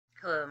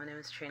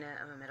is Trina.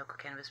 I'm a medical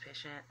cannabis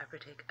patient. I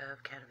partake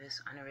of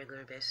cannabis on a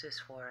regular basis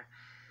for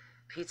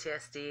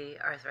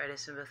PTSD,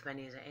 arthritis in both my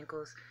knees and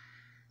ankles,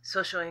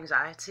 social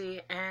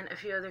anxiety, and a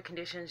few other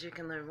conditions you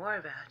can learn more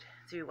about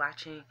through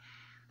watching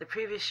the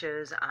previous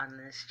shows on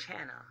this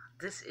channel.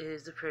 This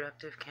is the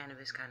Productive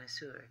Cannabis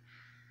Connoisseur,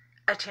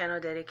 a channel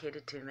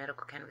dedicated to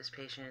medical cannabis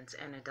patients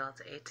and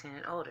adults 18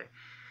 and older.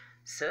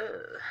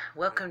 So,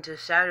 welcome to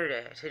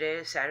Saturday. Today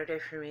is Saturday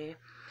for me,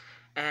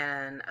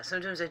 and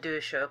sometimes I do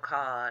a show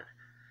called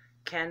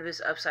Cannabis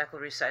Upcycled,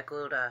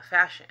 Recycled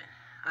Fashion.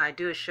 I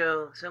do a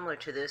show similar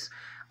to this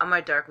on my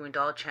Dark Moon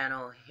Doll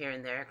channel here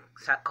and there,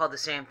 called the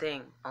same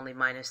thing, only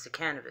minus the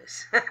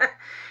cannabis.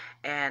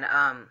 And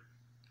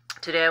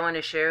today I want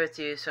to share with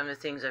you some of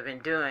the things I've been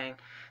doing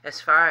as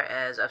far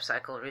as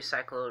upcycled,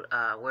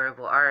 recycled,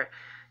 wearable art.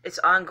 It's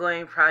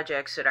ongoing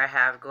projects that I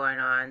have going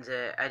on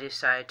that I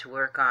decide to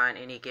work on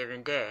any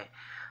given day.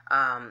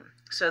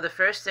 So the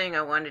first thing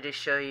I wanted to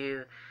show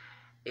you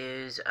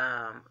is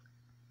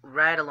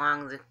right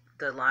along the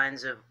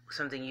lines of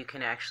something you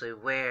can actually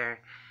wear.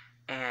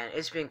 And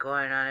it's been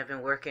going on. I've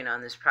been working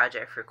on this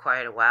project for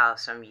quite a while,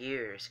 some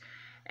years.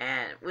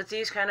 And with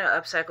these kind of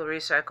upcycle,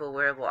 recycle,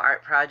 wearable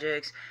art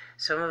projects,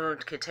 some of them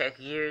could take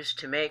years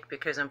to make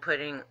because I'm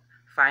putting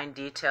fine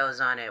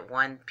details on it,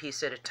 one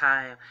piece at a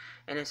time,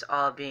 and it's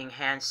all being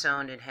hand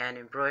sewn and hand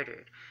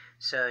embroidered.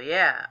 So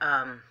yeah,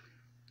 I'm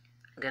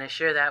gonna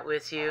share that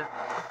with you.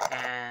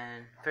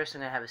 And first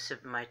I'm gonna have a sip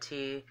of my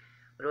tea.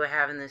 What do I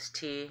have in this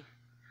tea?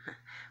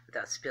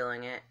 Without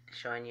spilling it,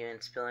 showing you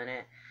and spilling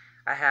it.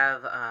 I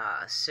have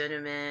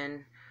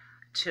cinnamon,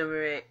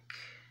 turmeric,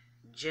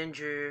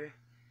 ginger,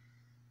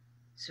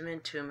 and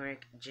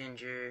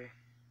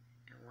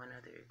one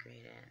other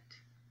ingredient.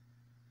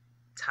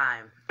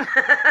 Thyme.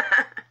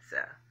 So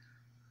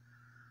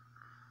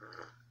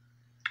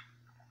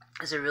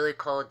it's a really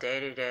cold day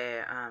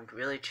today.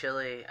 Really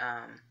chilly.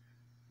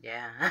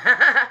 Yeah.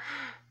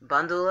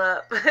 Bundle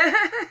up.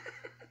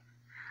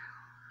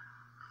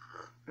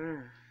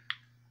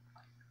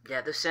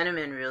 Yeah, the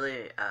cinnamon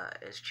really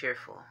is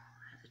cheerful.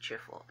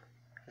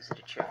 Gives it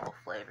a cheerful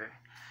flavor.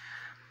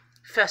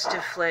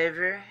 Festive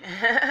flavor.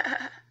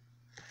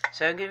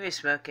 So I'm going to be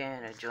smoking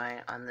a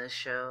joint on this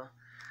show.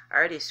 I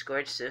already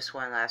scorched this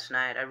one last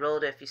night. I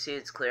rolled it, if you see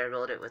it's clear, I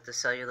rolled it with the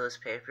cellulose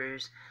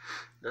papers,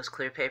 those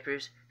clear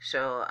papers.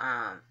 So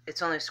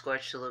it's only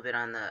scorched a little bit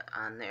on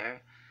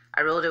there.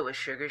 I rolled it with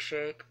sugar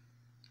shake.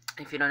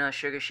 If you don't know what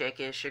sugar shake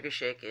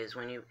is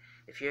when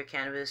if you're a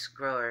cannabis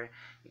grower,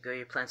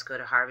 your plants go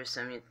to harvest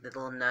them, the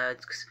little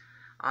nugs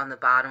on the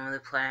bottom of the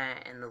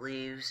plant and the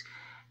leaves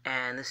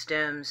and the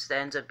stems, that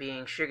ends up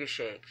being sugar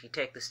shake. You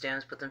take the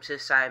stems, put them to the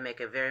side, make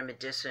a very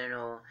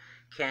medicinal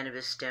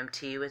cannabis stem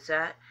tea with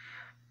that.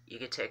 You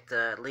could take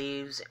the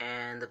leaves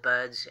and the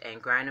buds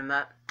and grind them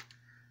up,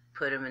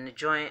 put them in a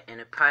joint, in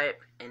a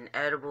pipe, in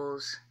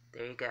edibles.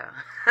 There you go.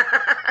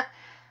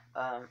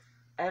 I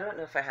don't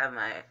know if I have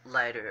my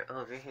lighter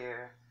over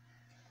here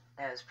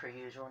as per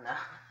usual now.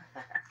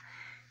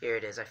 Here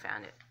it is, I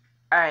found it.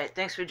 Alright,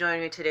 thanks for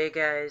joining me today,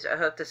 guys. I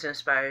hope this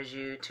inspires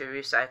you to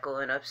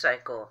recycle and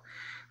upcycle,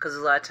 because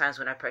a lot of times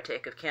when I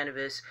partake of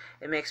cannabis,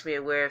 it makes me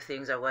aware of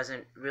things I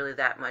wasn't really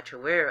that much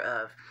aware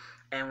of.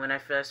 And when I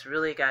first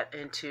really got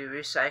into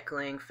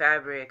recycling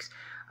fabrics,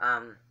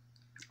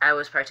 I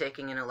was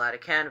partaking in a lot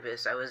of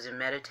cannabis. I was in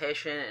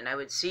meditation, and I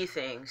would see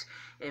things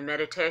in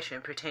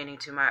meditation pertaining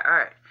to my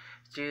art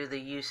through the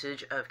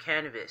usage of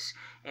cannabis,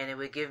 and it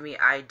would give me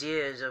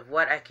ideas of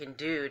what I can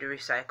do to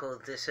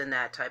recycle this and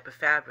that type of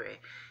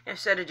fabric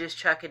instead of just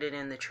chucking it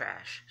in the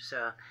trash.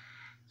 So,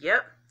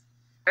 yep.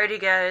 Alrighty,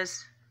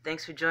 guys.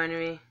 Thanks for joining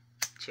me.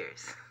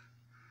 Cheers.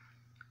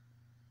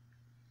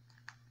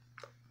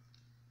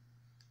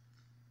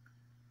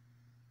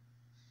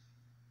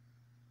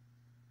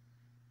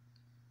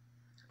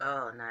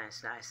 Oh,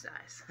 nice.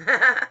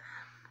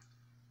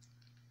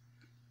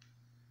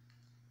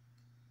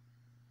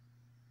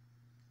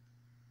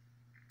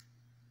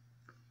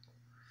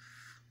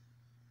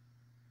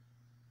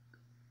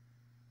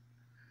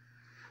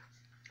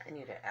 I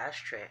need an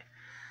ashtray.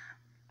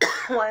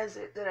 Why is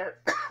it that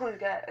we've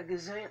got a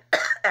gazillion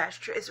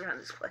ashtrays around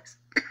this place?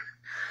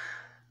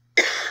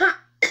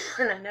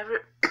 And I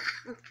never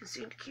can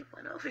seem to keep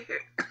one over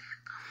here.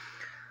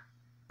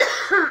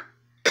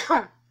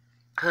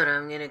 Hold on,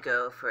 I'm gonna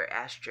go for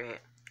ashtray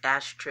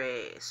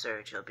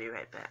search. I'll be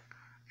right back.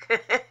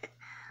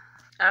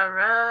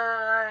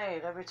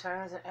 Alright, I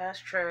returned with an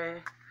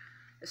ashtray.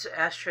 It's an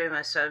ashtray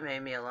my son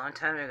made me a long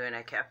time ago, and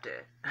I kept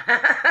it.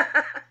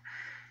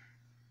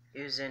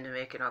 He was into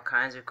making all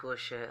kinds of cool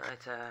shit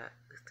like that,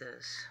 with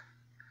this.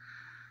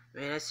 I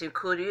mean, it seemed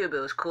cool to you, but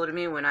it was cool to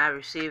me when I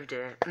received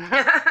it.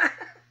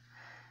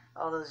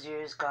 All those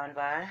years gone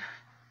by.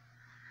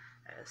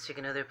 Let's take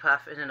another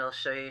puff, and then I'll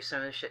show you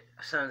some of the shit,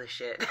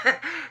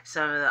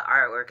 some of the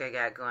artwork I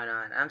got going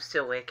on. I'm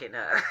still waking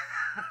up.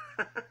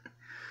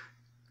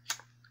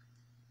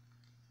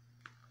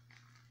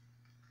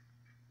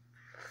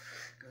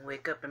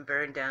 Wake up and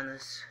burn down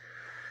this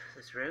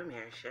room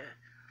here, shit.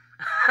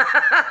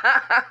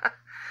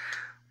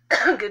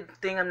 Good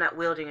thing I'm not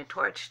wielding a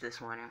torch this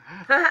morning.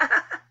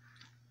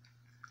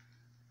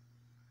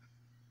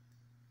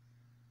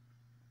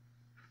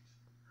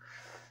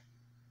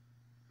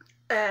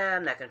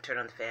 I'm not gonna turn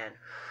on the fan.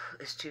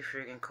 It's too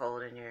freaking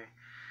cold in here.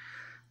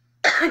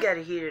 I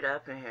gotta heat it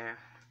up in here.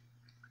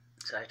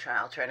 So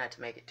I'll try not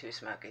to make it too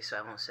smoky so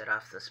I won't set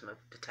off the smoke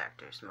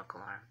detector, smoke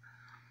alarm.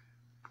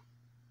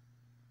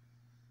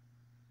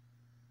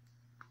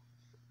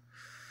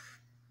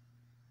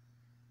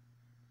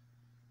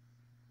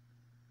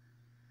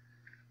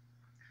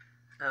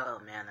 Oh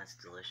man, that's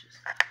delicious.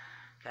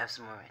 Have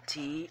some more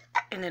tea,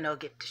 and then I'll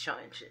get to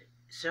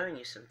showing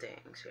you some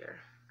things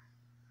here.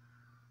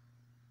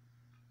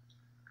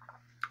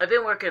 I've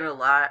been working a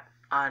lot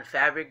on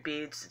fabric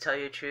beads, to tell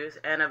you the truth,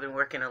 and I've been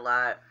working a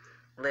lot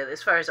lately,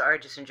 as far as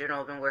art just in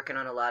general, I've been working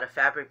on a lot of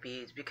fabric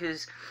beads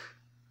because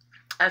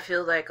I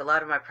feel like a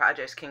lot of my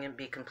projects can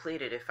be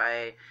completed if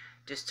I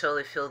just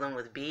totally fill them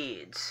with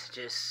beads.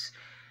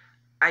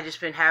 I just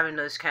been having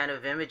those kind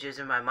of images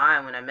in my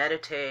mind when I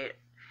meditate,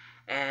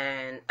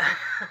 and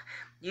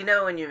you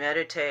know, when you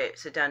meditate,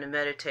 sit down to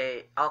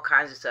meditate, all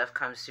kinds of stuff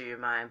comes through your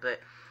mind, but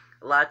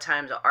a lot of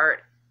times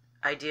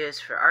ideas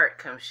for art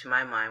comes to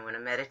my mind when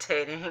I'm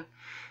meditating,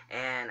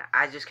 and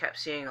I just kept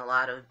seeing a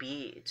lot of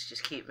beads,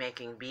 just keep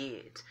making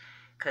beads,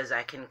 because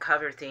I can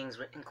cover things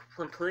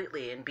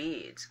completely in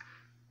beads.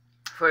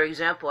 For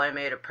example, I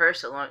made a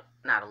purse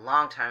not a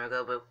long time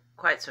ago, but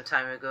quite some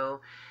time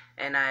ago,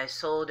 and I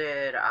sold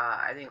it,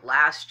 I think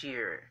last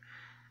year.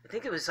 I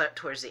think it was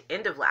towards the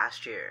end of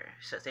last year,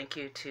 so thank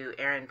you to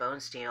Aaron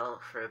Bonesteel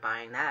for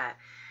buying that.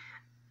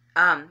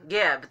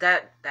 Yeah, but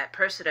that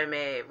purse that I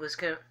made was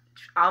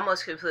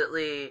almost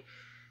completely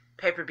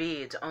paper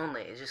beads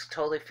only. It's just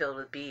totally filled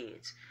with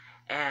beads.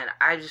 And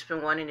I've just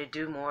been wanting to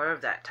do more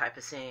of that type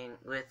of thing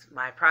with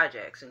my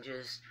projects, and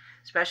just,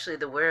 especially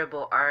the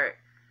wearable art,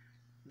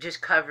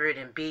 just cover it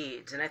in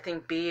beads. And I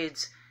think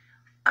beads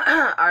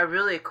are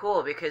really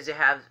cool because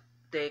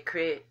they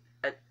create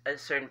a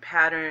certain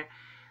pattern,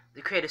 they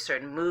create a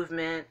certain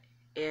movement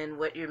in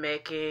what you're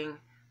making.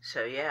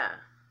 So yeah,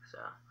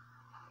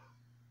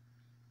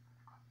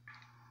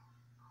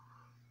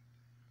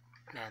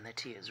 man, the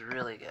tea is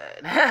really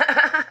good.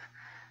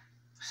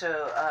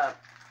 So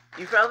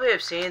you probably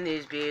have seen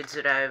these beads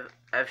that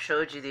I've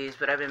showed you these,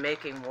 but I've been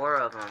making more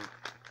of them.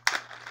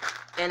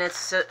 And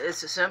it's a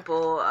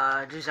simple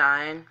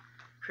design,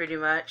 pretty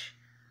much.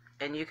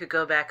 And you could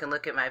go back and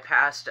look at my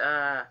past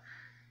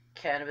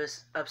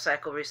Cannabis,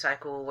 Upcycle,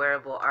 Recycle,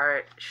 Wearable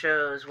art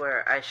shows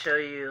where I show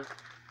you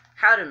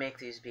how to make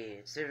these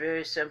beads. They're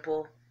very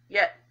simple,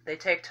 yet they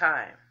take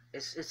time.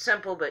 It's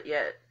simple, but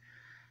yet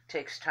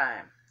takes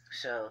time.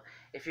 So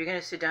if you're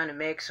going to sit down and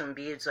make some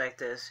beads like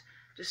this,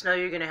 just know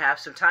you're going to have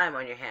some time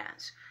on your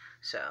hands.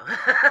 So,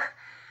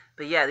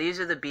 but yeah, these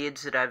are the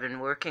beads that I've been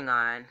working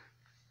on.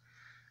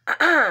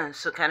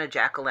 So kind of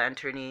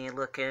jack-o'-lantern-y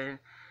looking,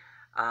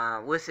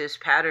 with this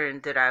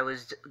pattern that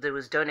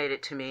was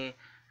donated to me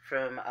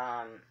from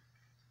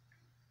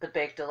the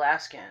Baked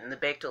Alaskan. And the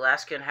Baked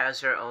Alaskan has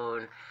her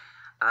own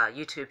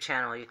YouTube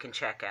channel you can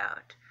check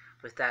out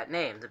with that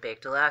name, the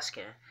Baked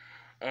Alaskan.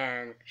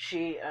 And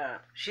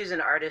she's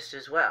an artist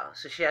as well,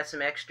 so she has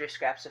some extra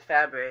scraps of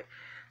fabric.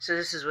 So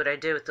this is what I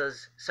did with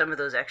some of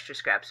those extra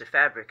scraps of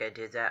fabric. I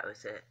did that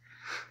with it.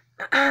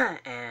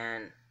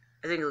 And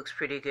I think it looks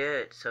pretty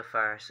good so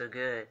far, so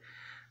good.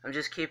 I'm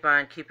just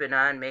keeping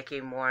on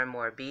making more and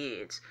more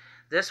beads.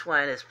 This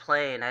one is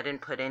plain. I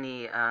didn't put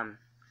any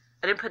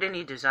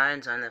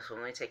designs on this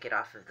one. Let me take it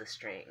off of the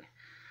string.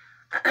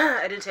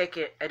 I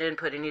didn't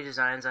put any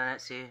designs on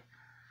it. See,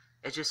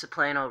 it's just a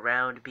plain old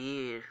round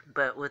bead,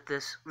 but with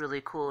this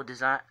really cool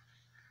design,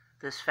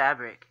 this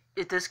fabric.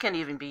 This can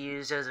even be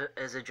used as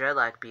a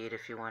dreadlock bead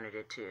if you wanted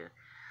it to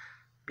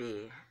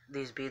be.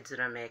 These beads that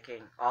I'm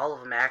making, all of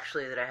them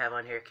actually that I have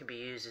on here, can be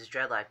used as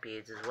dreadlock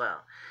beads as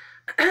well.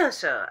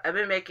 So I've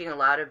been making a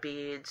lot of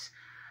beads.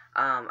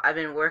 I've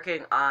been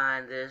working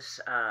on this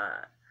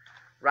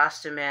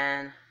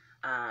Rastaman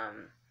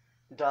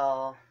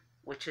doll,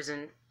 which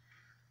isn't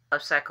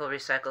upcycle,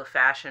 recycle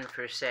fashion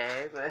per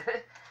se, but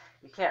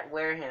you can't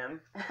wear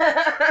him.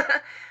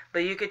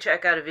 But you could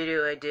check out a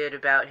video I did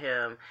about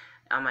him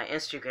on my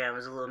Instagram. It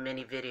was a little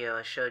mini video.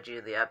 I showed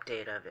you the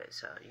update of it,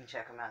 so you can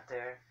check them out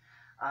there.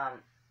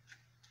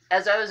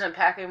 As I was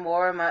unpacking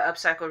more of my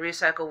upcycle,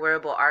 recycle,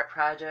 wearable art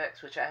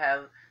projects, which I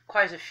have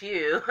quite a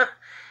few,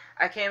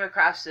 I came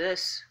across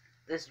this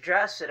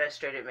dress that I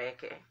started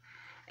making,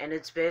 and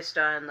it's based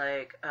on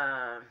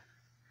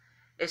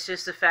it's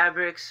just the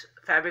fabrics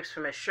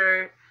from a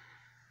shirt,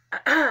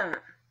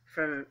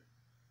 from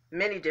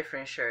many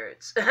different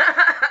shirts,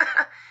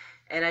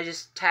 and I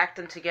just tacked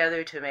them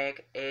together to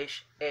make a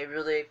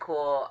really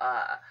cool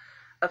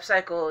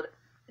upcycled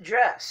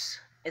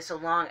dress. It's a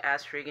long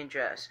ass friggin'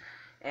 dress.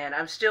 And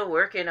I'm still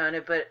working on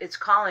it, but it's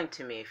calling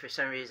to me for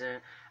some reason.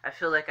 I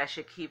feel like I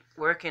should keep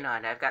working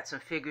on it. I've got some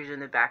figures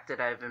in the back that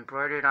I've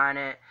embroidered on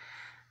it.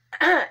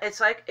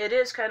 It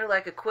is kind of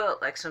like a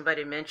quilt, like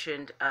somebody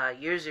mentioned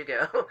years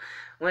ago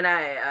when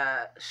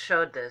I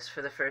showed this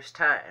for the first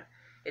time.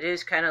 It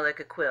is kind of like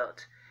a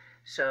quilt.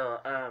 So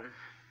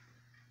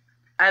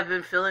I've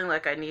been feeling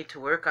like I need to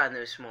work on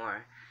this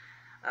more.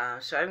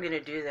 So I'm going to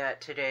do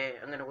that today.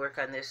 I'm going to work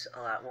on this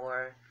a lot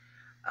more.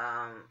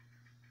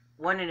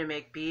 Wanting to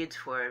make beads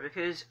for it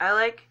because I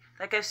like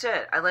I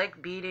said, I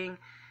like beading,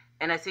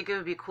 and I think it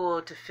would be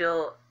cool to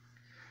fill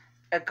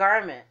a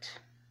garment.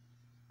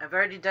 I've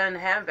already done a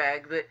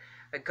handbag, but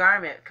a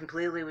garment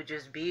completely with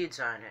just beads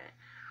on it.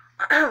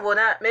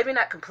 Well, maybe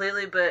not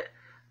completely, but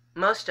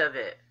most of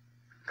it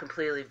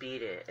completely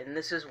beaded. And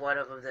this is one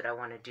of them that I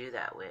want to do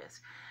that with.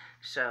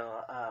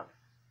 So,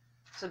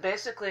 so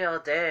basically all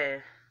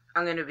day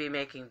I'm going to be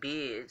making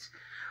beads.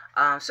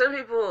 Some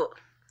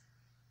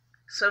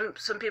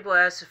people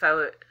ask if I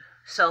would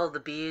sell the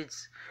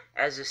beads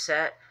as a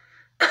set.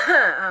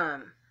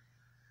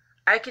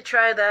 I could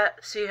try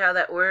that, see how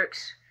that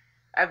works.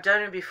 I've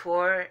done it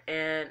before,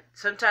 and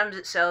sometimes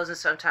it sells and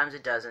sometimes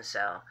it doesn't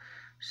sell.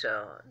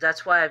 So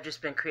that's why I've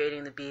just been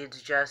creating the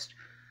beads just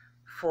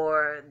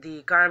for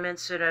the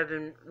garments that I've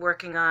been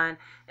working on,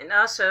 and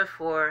also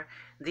for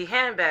the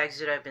handbags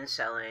that I've been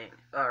selling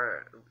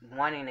or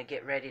wanting to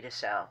get ready to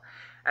sell.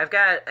 I've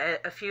got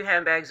a few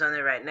handbags on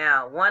there right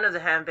now. One of the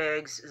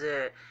handbags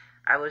that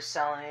I was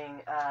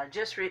selling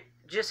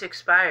just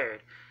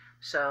expired.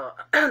 So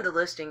the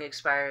listing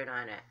expired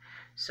on it.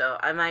 So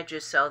I might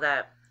just sell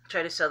that,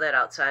 try to sell that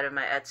outside of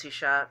my Etsy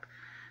shop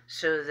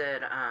so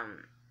that,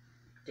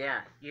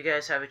 yeah, you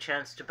guys have a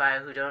chance to buy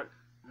who don't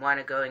want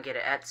to go and get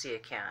an Etsy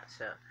account.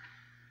 So,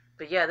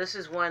 but yeah, this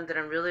is one that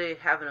I'm really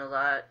having a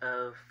lot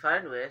of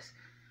fun with.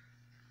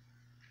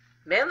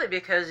 Mainly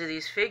because of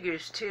these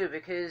figures too,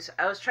 because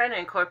I was trying to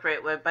incorporate,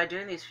 by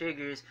doing these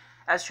figures,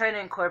 I was trying to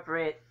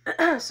incorporate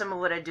some of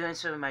what I do in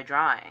some of my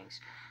drawings,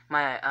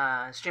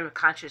 my stream of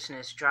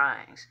consciousness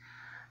drawings.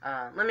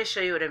 Let me show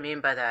you what I mean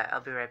by that.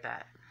 I'll be right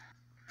back.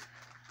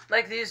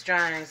 Like these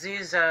drawings,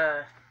 these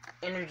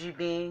energy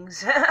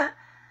beings,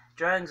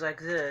 drawings like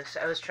this,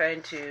 I was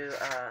trying to,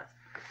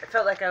 I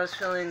felt like I was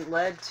feeling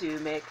led to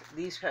make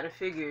these kind of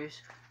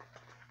figures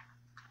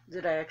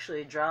that I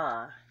actually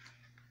draw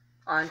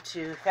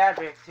onto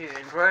fabric through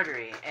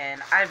embroidery,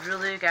 and I've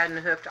really gotten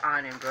hooked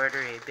on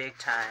embroidery big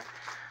time.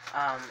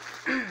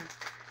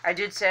 I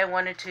did say I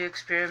wanted to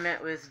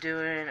experiment with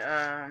doing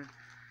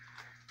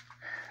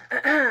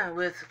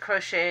with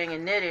crocheting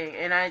and knitting,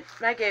 and I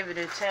gave it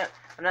an attempt.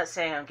 I'm not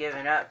saying I'm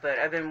giving up, but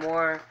I've been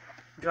more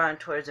drawn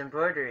towards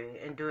embroidery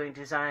and doing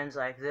designs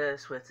like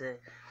this with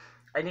it.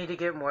 I need to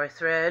get more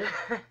thread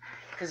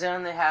because I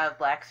only have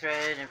black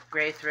thread and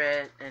gray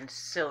thread and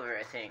silver,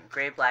 I think.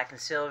 Gray, black, and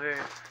silver.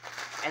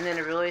 And then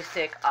a really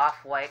thick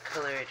off-white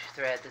colored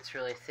thread that's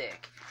really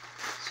thick.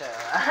 So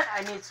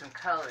I need some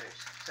colors.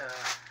 So,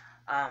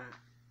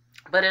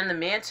 but in the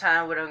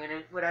meantime, what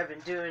I've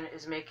been doing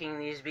is making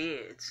these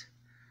beads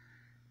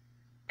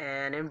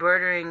and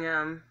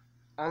embroidering.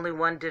 Only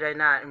one did I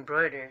not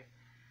embroider,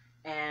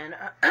 and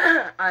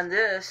on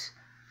this,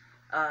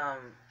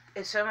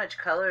 it's so much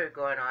color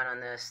going on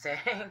this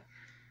thing,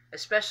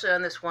 especially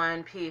on this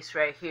one piece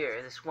right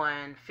here, this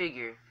one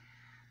figure,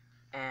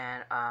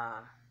 and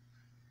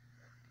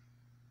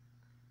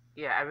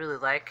yeah, I really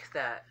like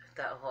that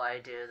whole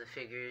idea of the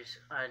figures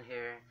on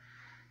here.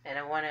 And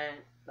I want to,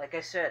 like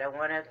I said, I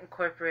want to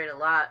incorporate a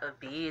lot of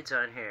beads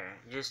on here.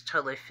 Just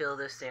totally fill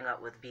this thing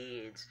up with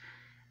beads.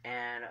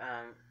 And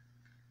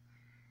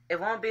it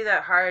won't be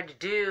that hard to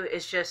do.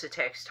 It's just it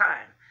takes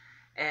time.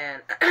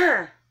 And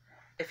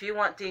if you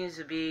want things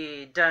to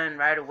be done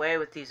right away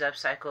with these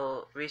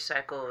upcycle,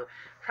 recycle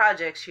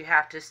projects, you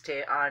have to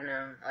stay on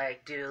them,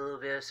 like do a little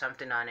bit of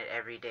something on it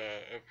every day.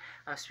 And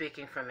I'm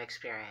speaking from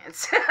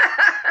experience.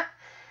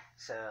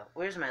 So,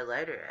 where's my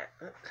lighter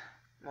at? Oops.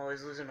 I'm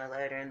always losing my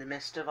lighter in the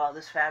midst of all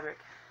this fabric.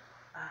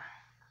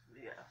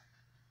 Yeah.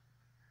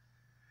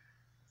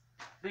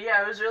 But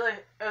yeah,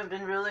 I've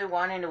been really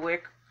wanting to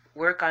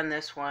work on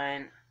this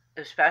one,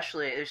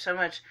 especially. There's so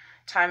much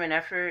time and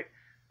effort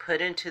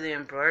put into the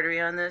embroidery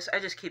on this. I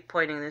just keep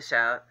pointing this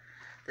out,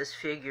 this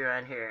figure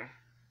on here.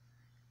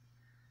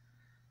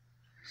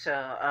 So,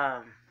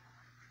 I'm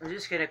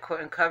just gonna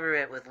cover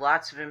it with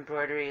lots of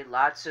embroidery,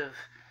 lots of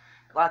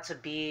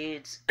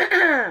beads,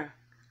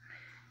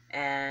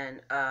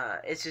 and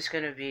it's just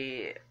gonna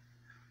be,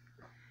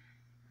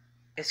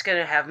 it's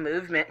gonna have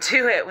movement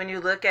to it. When you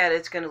look at it,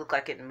 it's gonna look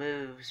like it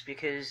moves,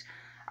 because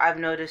I've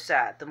noticed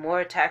that the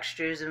more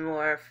textures and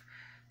more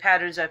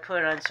patterns I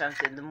put on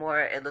something, the more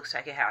it looks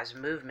like it has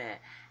movement,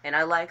 and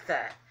I like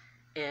that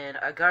in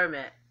a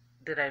garment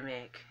that I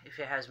make, if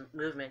it has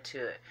movement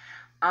to it.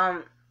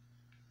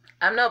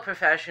 I'm no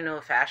professional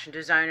fashion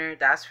designer,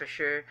 that's for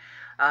sure.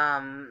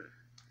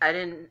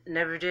 I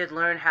never did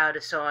learn how to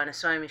sew on a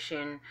sewing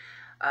machine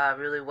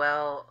really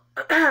well.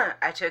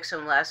 I took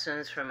some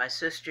lessons from my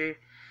sister.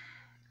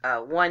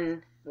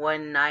 One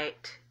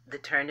night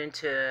that turned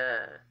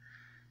into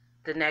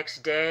the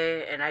next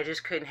day, and I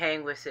just couldn't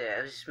hang with it.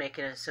 I was just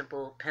making a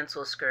simple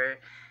pencil skirt.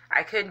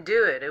 I couldn't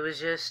do it. It was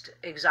just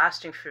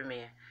exhausting for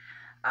me.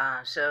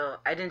 So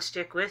I didn't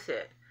stick with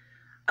it.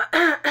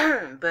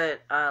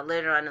 But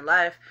later on in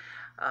life,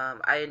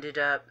 I ended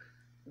up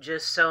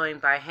just sewing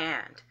by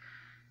hand.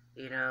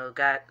 You know,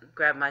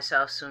 grabbed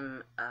myself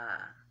some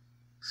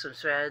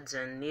threads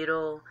and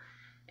needle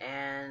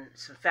and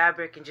some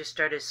fabric and just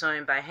started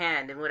sewing by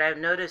hand. And what I've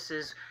noticed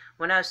is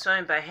when I was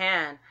sewing by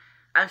hand,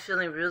 I'm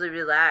feeling really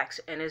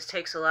relaxed, and it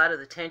takes a lot of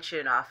the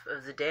tension off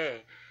of the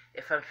day.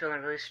 If I'm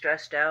feeling really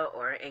stressed out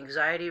or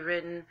anxiety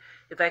ridden,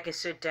 if I can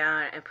sit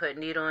down and put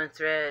needle and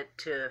thread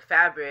to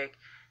fabric,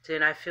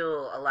 then I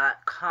feel a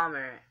lot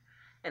calmer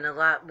and a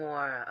lot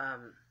more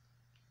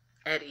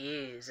at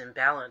ease and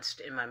balanced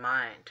in my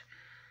mind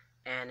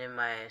and in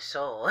my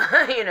soul.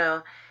 You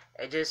know,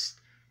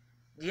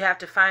 you have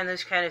to find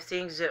those kind of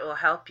things that will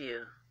help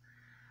you,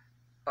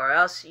 or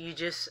else you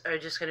just are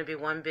just going to be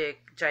one big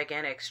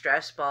gigantic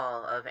stress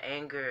ball of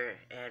anger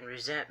and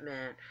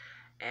resentment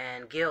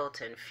and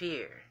guilt and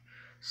fear.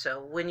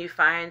 So when you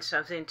find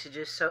something to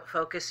just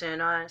focus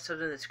in on,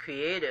 something that's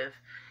creative,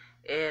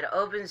 it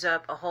opens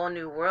up a whole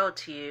new world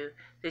to you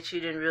that you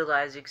didn't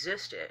realize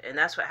existed. And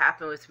that's what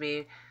happened with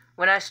me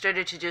when I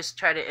started to just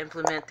try to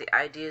implement the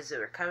ideas that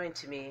were coming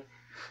to me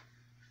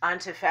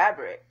onto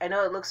fabric. I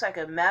know it looks like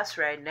a mess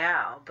right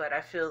now, but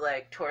I feel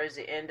like towards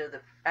the end of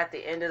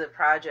the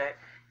project,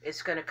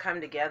 it's going to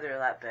come together a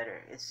lot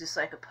better. It's just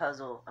like a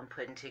puzzle I'm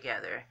putting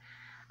together.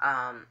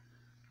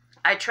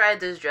 I tried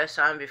this dress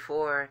on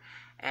before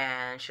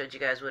and showed you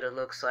guys what it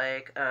looks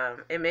like.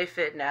 It may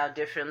fit now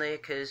differently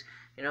because,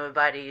 you know, my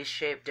body is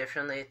shaped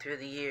differently through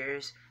the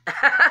years.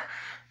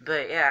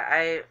 But yeah,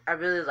 I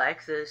really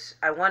like this.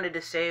 I wanted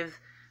to save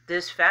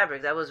this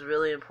fabric. That was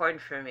really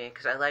important for me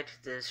because I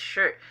liked this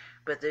shirt.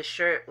 But this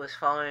shirt was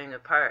falling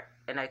apart,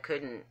 and I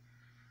couldn't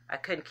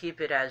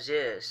keep it as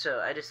is. So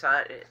I just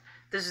thought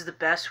this is the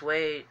best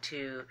way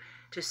to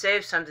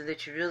save something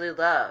that you really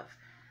love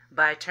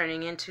by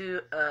turning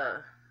into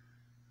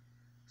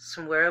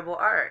some wearable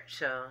art.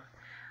 So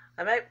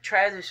I might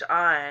try this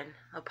on.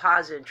 I'll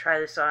pause it and try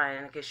this on,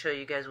 and I can show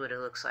you guys what it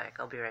looks like.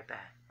 I'll be right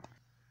back.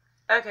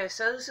 Okay,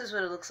 so this is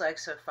what it looks like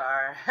so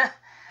far.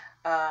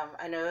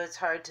 I know it's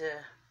hard to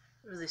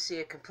really see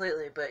it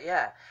completely, but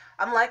yeah,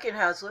 I'm liking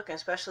how it's looking,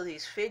 especially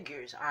these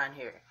figures on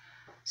here.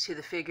 See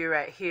the figure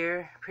right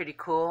here, pretty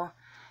cool,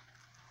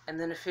 and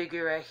then a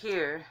figure right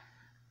here,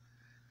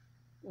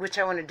 which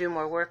I want to do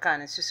more work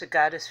on. It's just a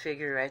goddess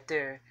figure right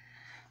there,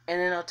 and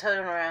then I'll turn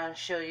around and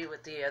show you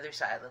what the other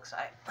side looks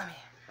like. Let me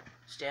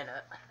stand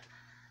up.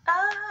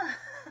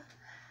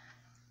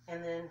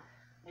 And then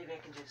maybe I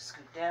can just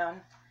scoot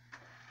down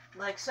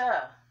like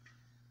so.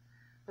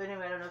 But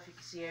anyway, I don't know if you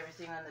can see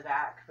everything on the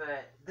back,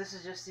 but this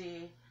is just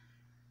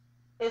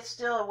it's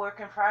still a work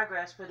in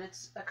progress, but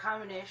it's a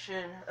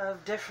combination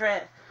of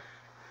different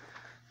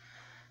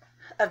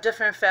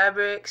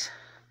fabrics,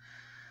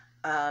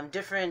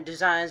 different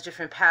designs,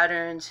 different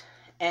patterns,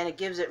 and it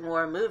gives it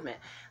more movement.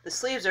 The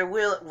sleeves are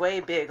way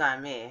big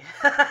on me.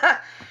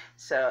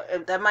 So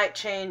that might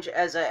change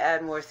as I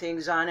add more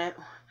things on it.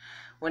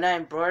 When I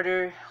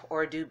embroider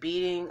or do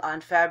beading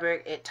on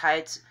fabric, it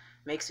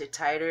makes it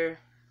tighter.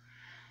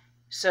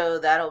 So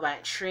that'll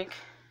might shrink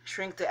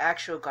the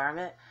actual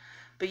garment.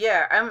 But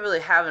yeah, I'm really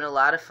having a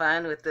lot of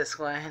fun with this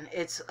one.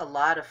 It's a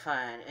lot of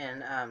fun,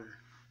 and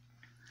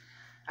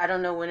I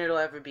don't know when it'll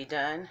ever be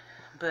done,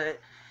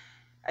 but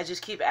I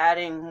just keep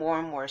adding more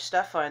and more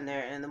stuff on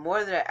there, and the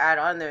more that I add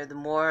on there, the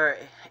more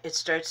it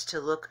starts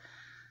to look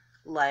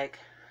like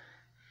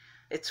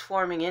it's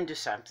forming into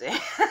something.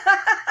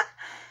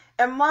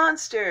 A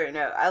monster!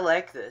 No, I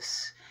like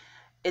this.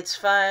 It's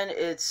fun,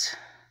 it's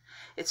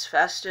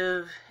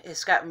festive,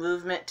 it's got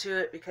movement to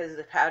it because of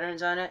the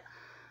patterns on it.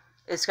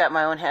 It's got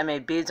my own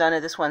handmade beads on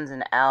it. This one's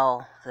an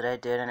owl that I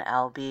did, an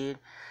owl bead.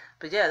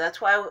 But yeah, that's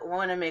why I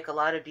want to make a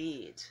lot of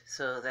beads,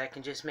 so that I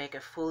can just make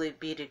a fully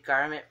beaded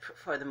garment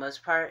for the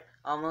most part,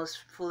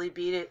 almost fully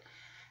beaded,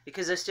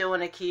 because I still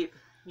want to keep,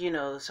 you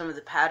know, some of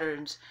the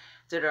patterns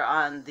that are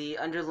on the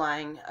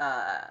underlying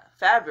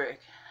fabric.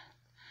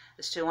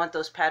 I still want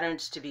those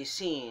patterns to be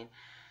seen,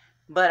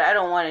 but I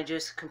don't want to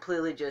just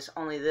completely just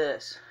only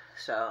this.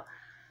 So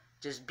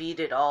just beat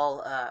it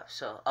all up.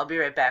 So I'll be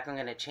right back. I'm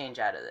going to change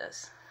out of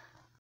this.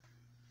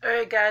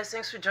 Alright guys,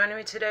 thanks for joining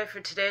me today for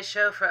today's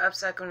show for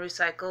Upcycled and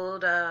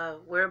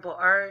Recycled wearable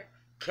art,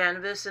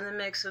 cannabis in the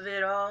mix of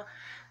it all.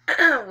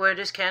 Where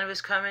does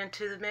cannabis come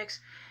into the mix?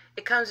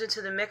 It comes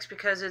into the mix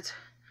because it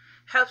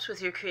helps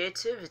with your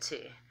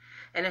creativity,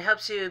 and it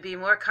helps you be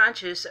more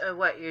conscious of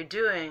what you're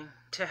doing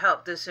to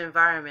help this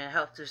environment,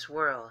 help this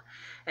world.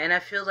 And I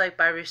feel like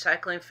by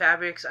recycling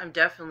fabrics, I'm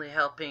definitely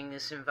helping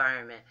this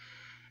environment.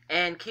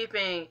 And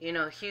keeping, you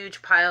know,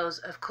 huge piles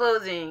of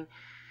clothing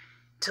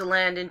to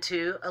land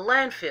into a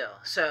landfill.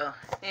 So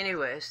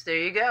anyways, there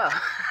you go.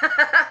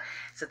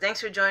 So thanks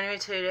for joining me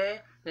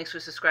today. Thanks for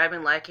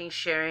subscribing, liking,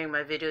 sharing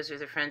my videos with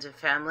your friends and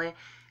family.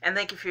 And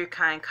thank you for your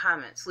kind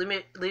comments. Leave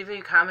me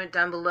a comment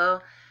down below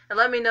and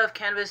let me know if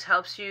cannabis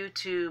helps you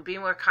to be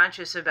more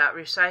conscious about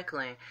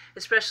recycling,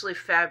 especially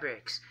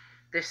fabrics.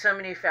 There's so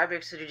many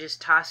fabrics that are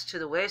just tossed to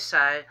the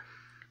wayside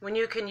when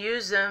you can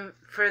use them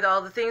for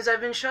all the things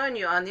I've been showing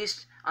you on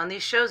these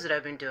shows that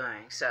I've been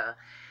doing. So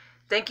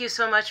thank you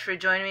so much for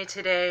joining me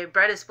today.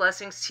 Brightest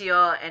blessings to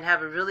y'all, and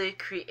have a really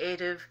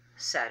creative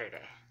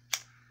Saturday.